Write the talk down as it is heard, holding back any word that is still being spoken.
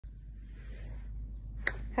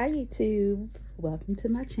Hi YouTube, welcome to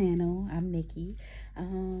my channel. I'm Nikki,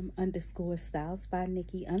 underscore styles by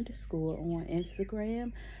Nikki underscore on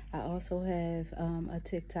Instagram. I also have a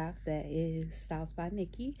TikTok that is styles by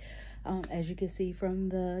Nikki. As you can see from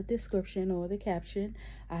the description or the caption,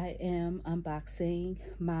 I am unboxing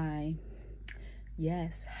my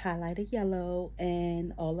highlighter yellow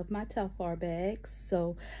and all of my Telfar bags.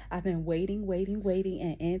 So I've been waiting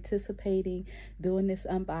and anticipating doing this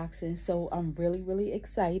unboxing. So I'm really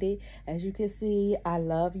excited. As you can see, I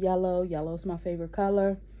love yellow. Yellow's my favorite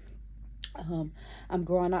color. I'm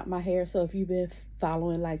growing out my hair, so if you've been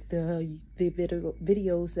following like the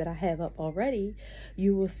videos that I have up already,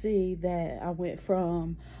 you will see that I went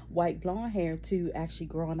from white blonde hair to actually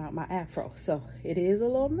growing out my afro. So it is a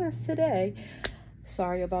little mess today.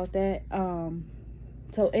 Sorry about that.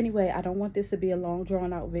 So anyway, I don't want this to be a long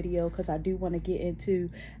drawn out video because I do want to get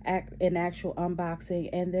into an actual unboxing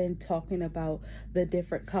and then talking about the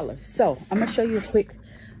different colors. So I'm gonna show you a quick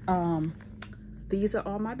these are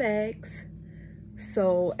all my bags.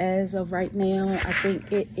 So as of right now, I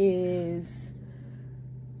think it is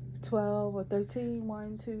 12 or 13.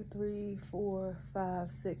 1, 2, 3, 4,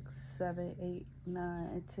 5, 6, 7, 8,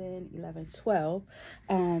 9, 10, 11, 12.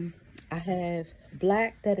 I have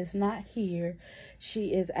black that is not here.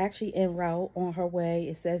 She is actually en route on her way.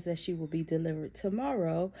 It says that she will be delivered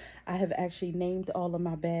tomorrow. I have actually named all of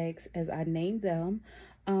my bags as I named them.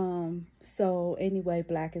 So anyway,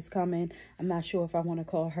 black is coming. I'm not sure if I want to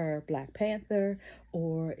call her Black Panther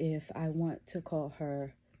or if I want to call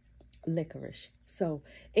her Licorice. So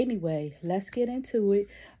anyway, let's get into it.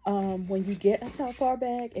 When you get a Telfar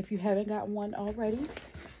bag, if you haven't got one already,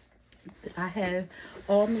 I have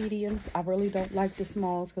all mediums. I really don't like the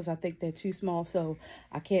smalls because I think they're too small, so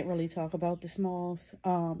I can't really talk about the smalls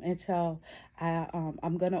until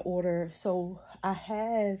I'm gonna order. So I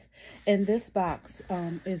have in this box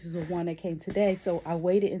is the one that came today, so I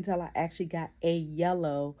waited until I actually got a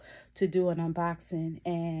yellow to do an unboxing.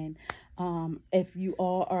 And if you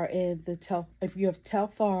all are in the if you have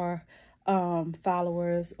Telfar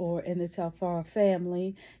followers or in the Telfar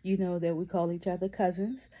family, you know that we call each other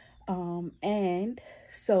cousins. And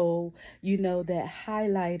so you know that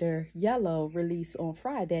highlighter yellow released on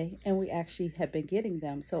Friday, and we actually have been getting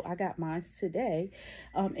them. So I got mine today.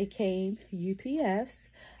 It came UPS,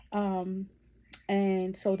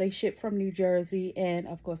 and so they ship from New Jersey, and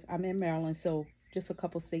of course I'm in Maryland, so just a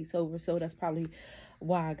couple states over, so that's probably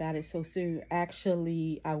why I got it so soon.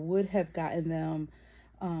 Actually, I would have gotten them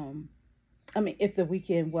I mean, if the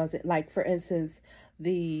weekend wasn't, like, for instance,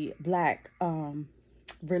 the black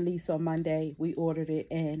release on Monday, we ordered it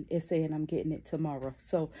and it's saying I'm getting it tomorrow.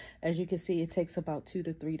 So as you can see, it takes about 2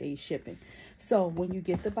 to 3 days shipping. So when you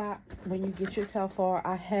get the box, when you get your Telfar,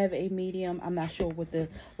 I have a medium. I'm not sure what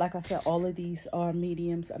like I said, all of these are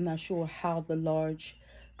mediums. I'm not sure how the large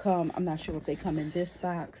come. I'm not sure if they come in this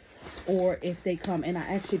box or if they come, and I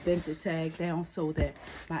actually bent the tag down so that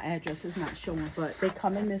my address is not showing, but they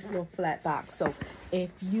come in this little flat box. So if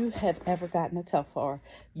you have ever gotten a Telfar,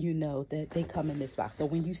 you know that they come in this box. So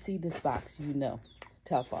when you see this box, you know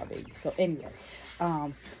Telfar, baby. So anyway,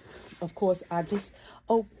 of course I just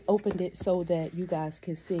opened it so that you guys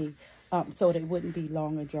can see, so that it wouldn't be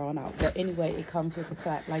long and drawn out. But anyway, it comes with a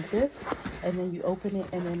flap like this, and then you open it,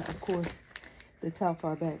 and then of course the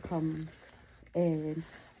Telfar bag comes in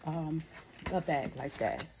a bag like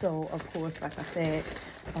that. So of course, like I said,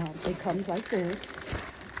 it comes like this,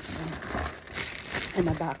 in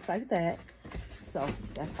a box like that. So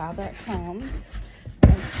that's how that comes.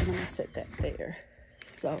 And I'm gonna set that there.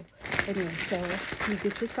 So anyway, so you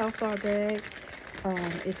get your Telfar bag.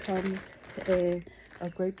 It comes in a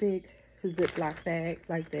great big Ziploc bag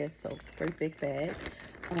like this. So great big bag.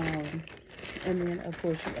 And then of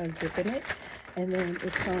course you unzipping it, and then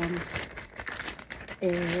it comes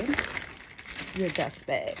in your dust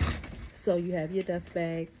bag. So you have your dust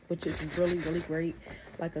bag, which is really great,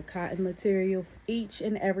 like a cotton material. Each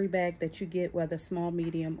and every bag that you get, whether small,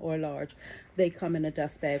 medium, or large, they come in a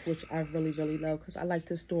dust bag, which I really love because I like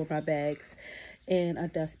to store my bags in a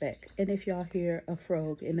dust bag. And if y'all hear a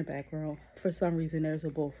frog in the background, for some reason there's a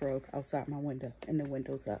bullfrog outside my window and the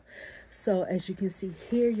window's up. So as you can see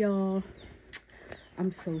here, y'all,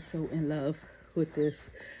 I'm so in love with this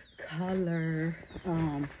color.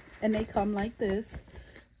 And they come like this,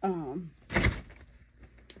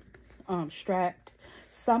 strapped.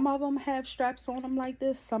 Some of them have straps on them like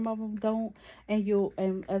this, some of them don't.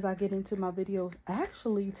 And as I get into my videos,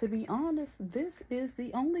 actually, to be honest, this is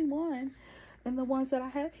the only one and the ones that I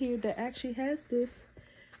have here that actually has this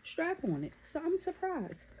strap on it. So I'm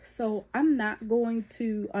surprised. So I'm not going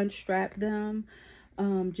to unstrap them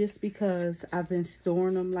just because I've been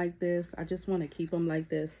storing them like this. I just want to keep them like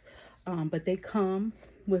this. But they come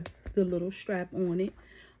with the little strap on it,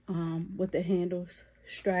 with the handles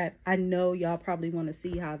strap. I know y'all probably want to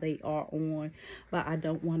see how they are on, but I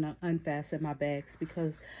don't want to unfasten my bags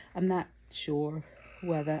because I'm not sure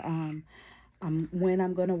whether when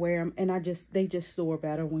I'm gonna wear them, and they just store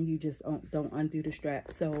better when you just don't undo the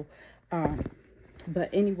strap. So but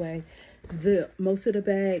anyway, most of the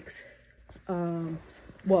bags,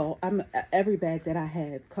 well, every bag that I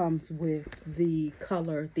have comes with the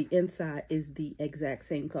color. The inside is the exact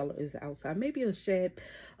same color as the outside. Maybe a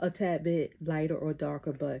tad bit lighter or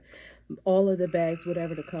darker, but all of the bags,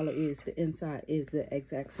 whatever the color is, the inside is the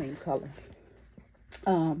exact same color.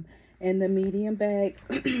 In the medium bag,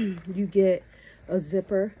 you get a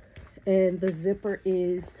zipper, and the zipper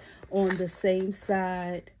is on the same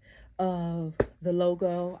side of the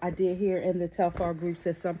logo. I did hear in the Telfar group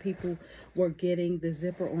that some people were getting the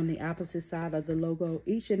zipper on the opposite side of the logo.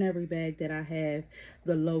 Each and every bag that I have,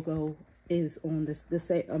 the logo is on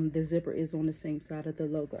the zipper is on the same side of the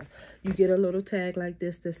logo. You get a little tag like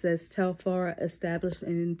this that says Telfar, established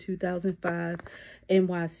in 2005,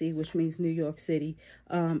 NYC, which means New York City.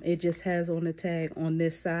 It just has on the tag on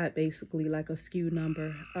this side basically like a SKU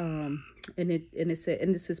number. And it said,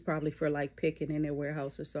 and this is probably for like picking in their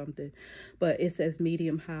warehouse or something, but it says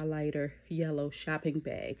medium highlighter yellow shopping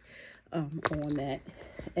bag on that.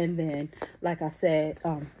 And then, like I said,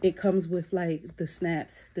 it comes with like the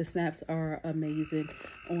snaps. The snaps are amazing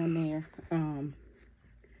on there.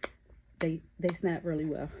 They snap really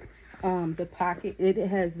well. The pocket, it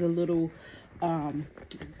has the little I'm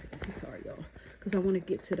sorry y'all, because I want to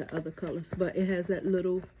get to the other colors, but it has that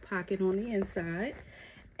little pocket on the inside,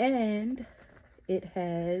 and it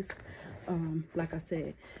has like I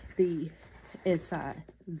said, the inside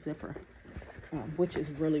zipper, which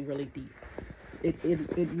is really deep. It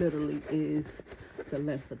literally is the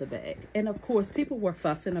length of the bag. And of course, people were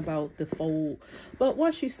fussing about the fold, but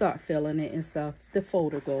once you start filling it and stuff, the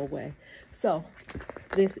fold will go away. So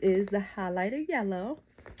this is the highlighter yellow.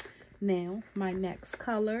 Now my next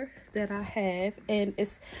color that I have, and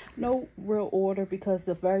it's no real order because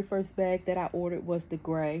the very first bag that I ordered was the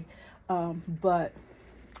gray, but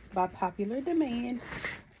by popular demand,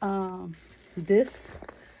 this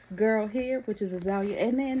girl here, which is Azalea,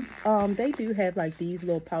 and then they do have like these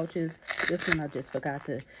little pouches. This one I just forgot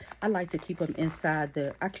to, I like to keep them inside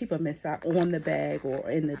I keep them inside on the bag or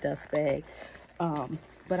in the dust bag,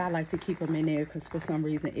 but I like to keep them in there because for some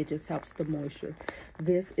reason it just helps the moisture.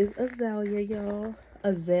 This is Azalea, y'all.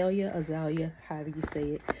 Azalea, however you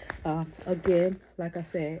say it. Again, like I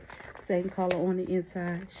said, same color on the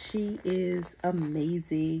inside. She is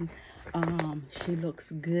amazing. She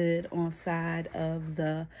looks good on side of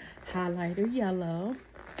the highlighter yellow.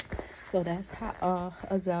 So that's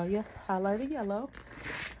Azalea highlighter yellow.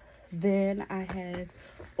 Then I have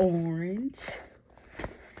orange.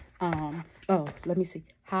 Oh, let me see.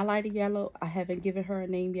 Highlighter yellow. I haven't given her a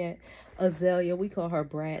name yet. Azalea. We call her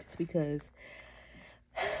Brats because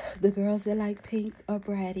the girls that like pink are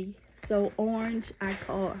bratty. So orange,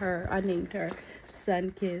 I named her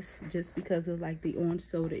Sun Kiss just because of like the orange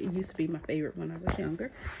soda. It used to be my favorite when I was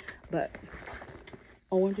younger, but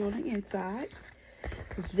orange on the inside.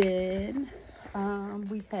 Then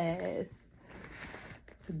we have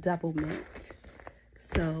double mint.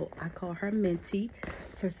 So I call her Minty.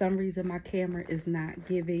 For some reason, my camera is not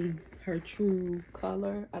giving her true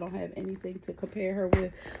color. I don't have anything to compare her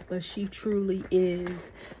with, but she truly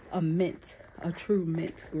is a mint, a true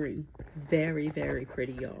mint green. Very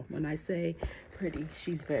pretty, y'all. When I say pretty,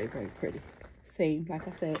 she's very pretty. Same, like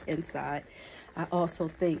I said, inside. I also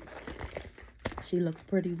think she looks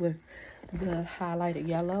pretty with the highlighter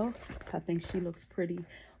yellow. I think she looks pretty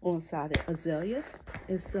on side of Azalea.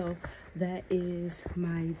 And so that is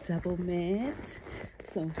my double mint.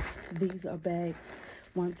 So these are bags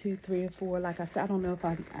 1, 2, 3, and 4. Like I said, I don't know if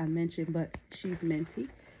I mentioned, but she's minty.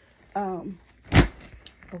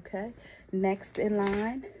 Okay, next in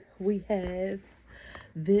line we have,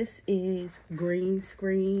 this is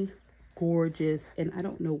GreenScreen. Gorgeous, and I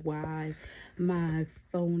don't know why my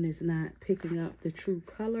phone is not picking up the true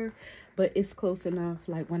color, but it's close enough.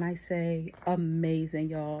 Like when I say amazing,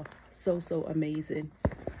 y'all, so amazing.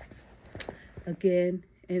 Again,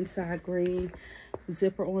 inside green,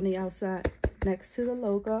 zipper on the outside next to the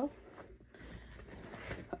logo.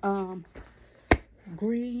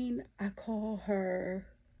 Green, I call her,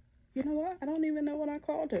 you know what, I don't even know what I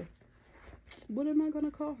called her. What am I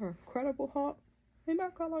gonna call her? Credible Hawk? Maybe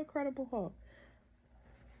I'll call her Incredible Hawk.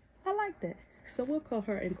 I like that. So we'll call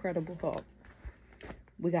her Incredible Hawk.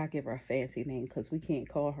 We gotta give her a fancy name because we can't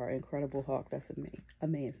call her Incredible Hulk. That's a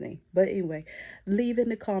man's name. But anyway, leave in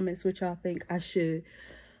the comments what y'all think I should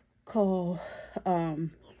call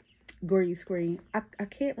GreenScreen. I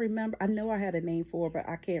can't remember. I know I had a name for her, but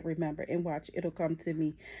I can't remember. And watch, it'll come to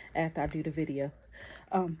me after I do the video.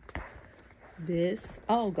 This,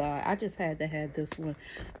 oh God, I just had to have this one.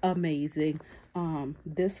 Amazing.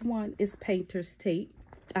 This one is painter's tape.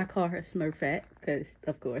 I call her Smurfette because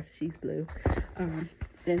of course she's blue.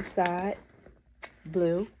 Inside,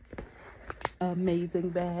 blue. Amazing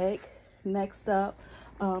bag. Next up,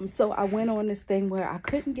 so I went on this thing where I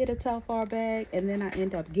couldn't get a Telfar bag, and then I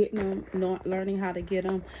ended up getting them, not learning how to get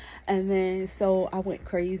them, and then so I went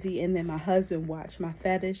crazy, and then my husband watched my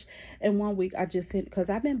fetish, and one week I just sent,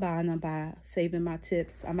 because I've been buying them by saving my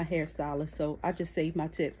tips. I'm a hairstylist, so I just saved my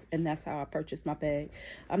tips, and that's how I purchased my bag.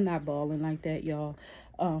 I'm not balling like that, y'all,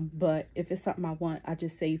 but if it's something I want, I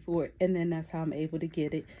just save for it, and then that's how I'm able to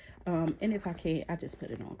get it, and if I can't, I just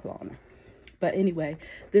put it on Klarna. But anyway,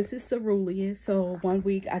 this is Cerulean. So one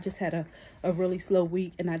week I just had a really slow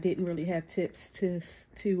week, and I didn't really have tips to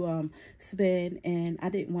spend, and I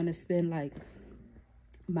didn't want to spend like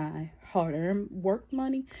my hard-earned work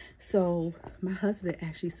money. So my husband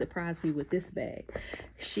actually surprised me with this bag.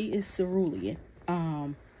 She is Cerulean.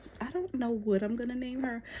 I don't know what I'm gonna name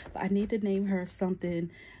her, but I need to name her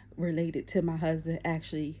something related to my husband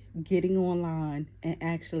actually getting online and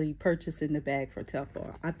actually purchasing the bag for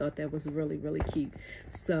Telfar. I thought that was really, really cute.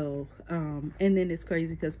 So and then it's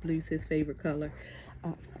crazy because blue's his favorite color.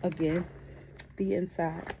 Again, the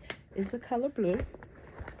inside is a color blue.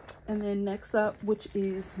 And then next up, which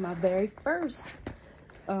is my very first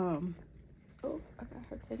oh, I got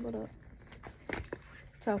her tangled up,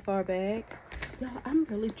 Telfar bag. Y'all, I'm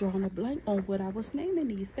really drawing a blank on what I was naming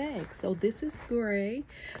these bags. So this is gray.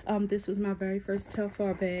 This was my very first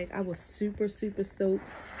Telfar bag. I was super, super stoked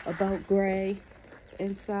about gray.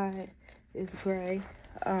 Inside is gray.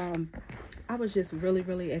 I was just really,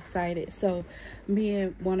 really excited. So me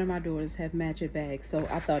and one of my daughters have matching bags. So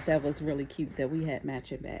I thought that was really cute that we had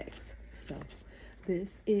matching bags. So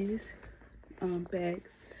this is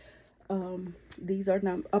bags. These are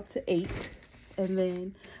up to 8. And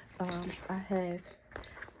then I have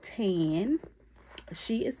tan.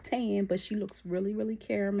 She is tan, but she looks really, really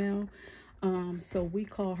caramel. So we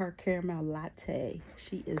call her Caramel Latte.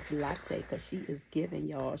 She is latte because she is giving,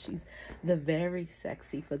 y'all. She's the very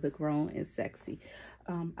sexy for the grown and sexy.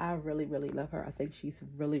 I really, really love her. I think she's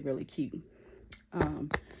really, really cute.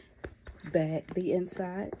 Back the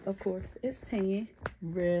inside, of course, is tan.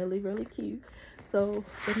 Really, really cute. So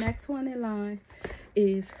the next one in line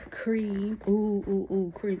is cream.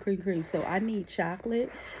 Ooh, cream. So I need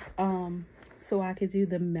chocolate so I could do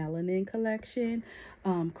the melanin collection.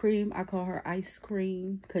 Cream, I call her ice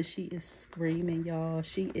cream because she is screaming, y'all.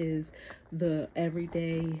 She is the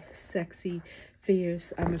everyday sexy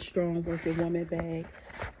fierce I'm a strong working woman bag.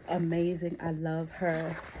 Amazing. I love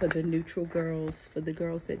her for the neutral girls, for the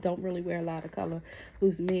girls that don't really wear a lot of color.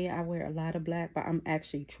 Who's me? I wear a lot of black, but I'm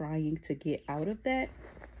actually trying to get out of that.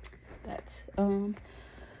 That's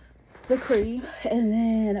the cream. And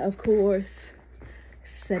then of course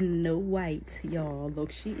Snow White, y'all.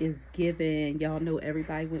 Look, she is giving. Y'all know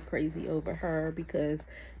everybody went crazy over her because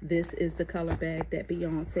this is the color bag that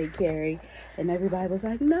Beyonce carried, and everybody was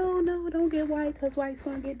like, no, don't get white because white's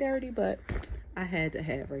gonna get dirty. But I had to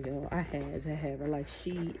have her, y'all. I had to have her. Like,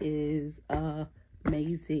 she is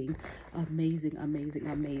amazing,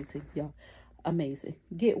 y'all. Amazing.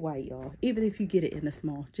 Get white, y'all. Even if you get it in a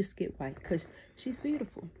small, just get white because she's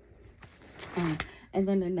beautiful. And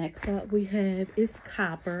then the next up we have is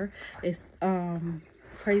copper. It's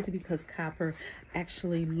crazy because copper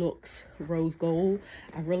actually looks rose gold.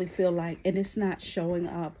 I really feel like, and it's not showing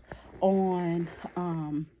up on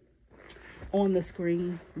the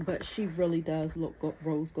screen, but she really does look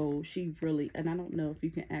rose gold. She really, and I don't know if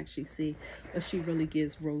you can actually see, but she really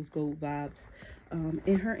gives rose gold vibes.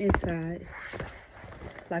 In her inside,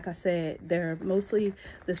 like I said, they're mostly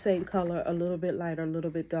the same color, a little bit lighter, a little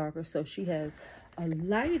bit darker. So she has a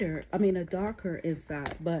darker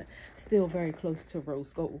inside, but still very close to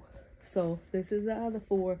rose gold. So this is the other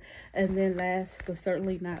 4. And then last but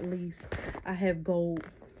certainly not least, I have gold.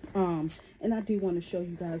 And I do want to show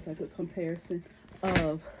you guys like a comparison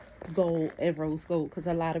of gold and rose gold, because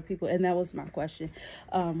a lot of people, and that was my question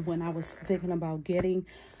when I was thinking about getting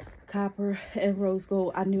copper and rose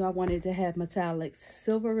gold. I knew I wanted to have metallics.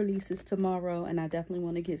 Silver releases tomorrow, and I definitely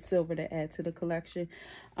want to get silver to add to the collection.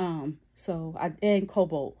 And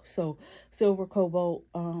cobalt. So silver, cobalt,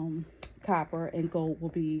 copper, and gold will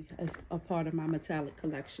be as a part of my metallic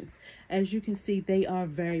collections. As you can see, they are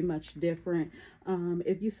very much different.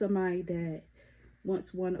 If you're somebody that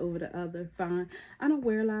wants one over the other, fine. I don't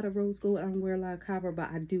wear a lot of rose gold, I don't wear a lot of copper,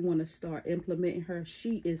 but I do want to start implementing her.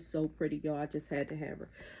 She is so pretty, y'all. I just had to have her.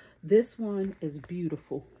 This one is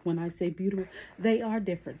beautiful. When I say beautiful, they are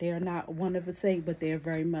different. They are not one of the same, but they're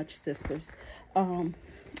very much sisters.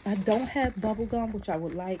 I don't have bubble gum, which I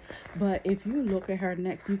would like, but if you look at her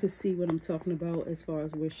neck, you can see what I'm talking about as far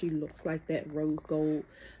as where she looks like that rose gold.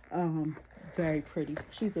 Very pretty.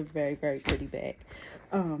 She's a very, very pretty bag.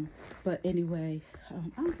 But anyway,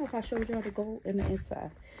 I don't know if I showed y'all the gold in the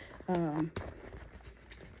inside.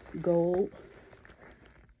 Gold,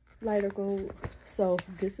 lighter gold. So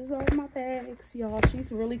this is all my bags, y'all.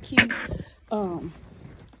 She's really cute.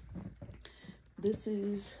 This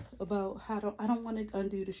is about how I don't want to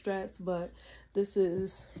undo the straps, but this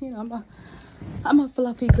is, you know, I'm a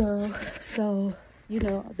fluffy girl, so you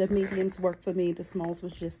know the mediums work for me. The smalls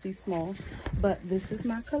was just too small, but this is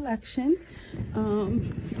my collection.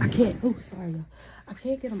 I can't, oh sorry y'all, I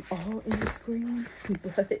can't get them all in the screen,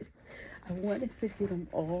 but I wanted to get them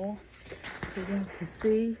all so y'all can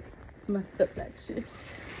see my collection.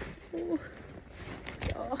 Ooh,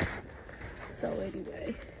 y'all. So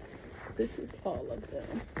anyway, this is all of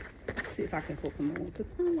them. Let's see if I can hook them on, because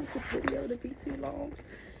I don't want this video to be too long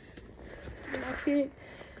and I can't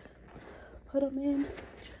put them in.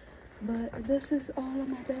 But this is all of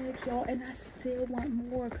my bags, y'all, and I still want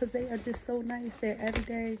more because they are just so nice. They're every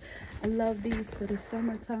day. I love these for the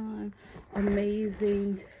summertime.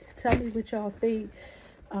 Amazing. Tell me what y'all think.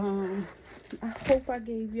 I hope I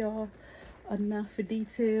gave y'all enough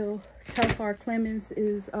detail. Telfar Clemens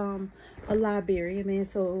is a Liberian man,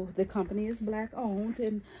 so the company is black owned,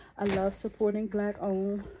 and I love supporting black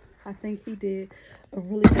owned. I think he did a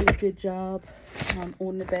really good job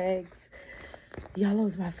on the bags. Yellow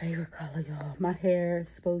is my favorite color, y'all. My hair is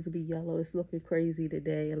supposed to be yellow. It's looking crazy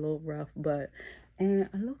today, a little rough, and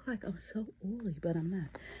I look like I'm so oily, but I'm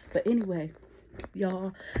not. But anyway,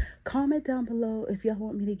 y'all, comment down below if y'all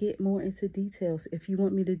want me to get more into details, if you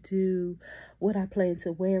want me to do what I plan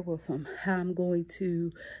to wear with them, how I'm going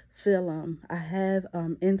to fill them. I have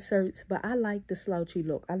inserts, but I like the slouchy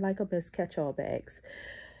look. I like them as catch-all bags.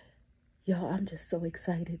 Y'all, I'm just so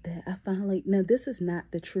excited that I finally, now this is not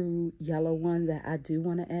the true yellow one that I do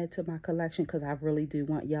want to add to my collection, because I really do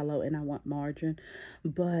want yellow and I want margarine,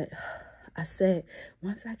 but I said,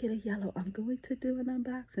 once I get a yellow, I'm going to do an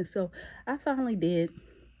unboxing. So I finally did.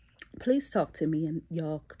 Please talk to me, and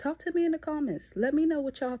y'all talk to me in the comments. Let me know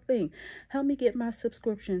what y'all think. Help me get my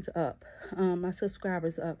subscriptions up, my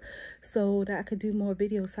subscribers up, so that I could do more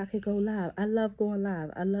videos, so I could go live. I love going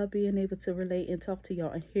live. I love being able to relate and talk to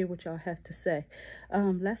y'all and hear what y'all have to say.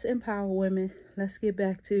 Let's empower women. Let's get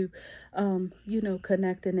back to, you know,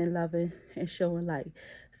 connecting and loving and showing light.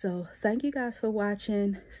 So thank you guys for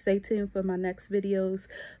watching. Stay tuned for my next videos.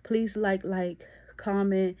 Please like,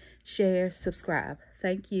 comment, share, subscribe.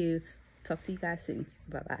 Thank you. Talk to you guys soon.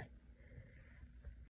 Bye-bye.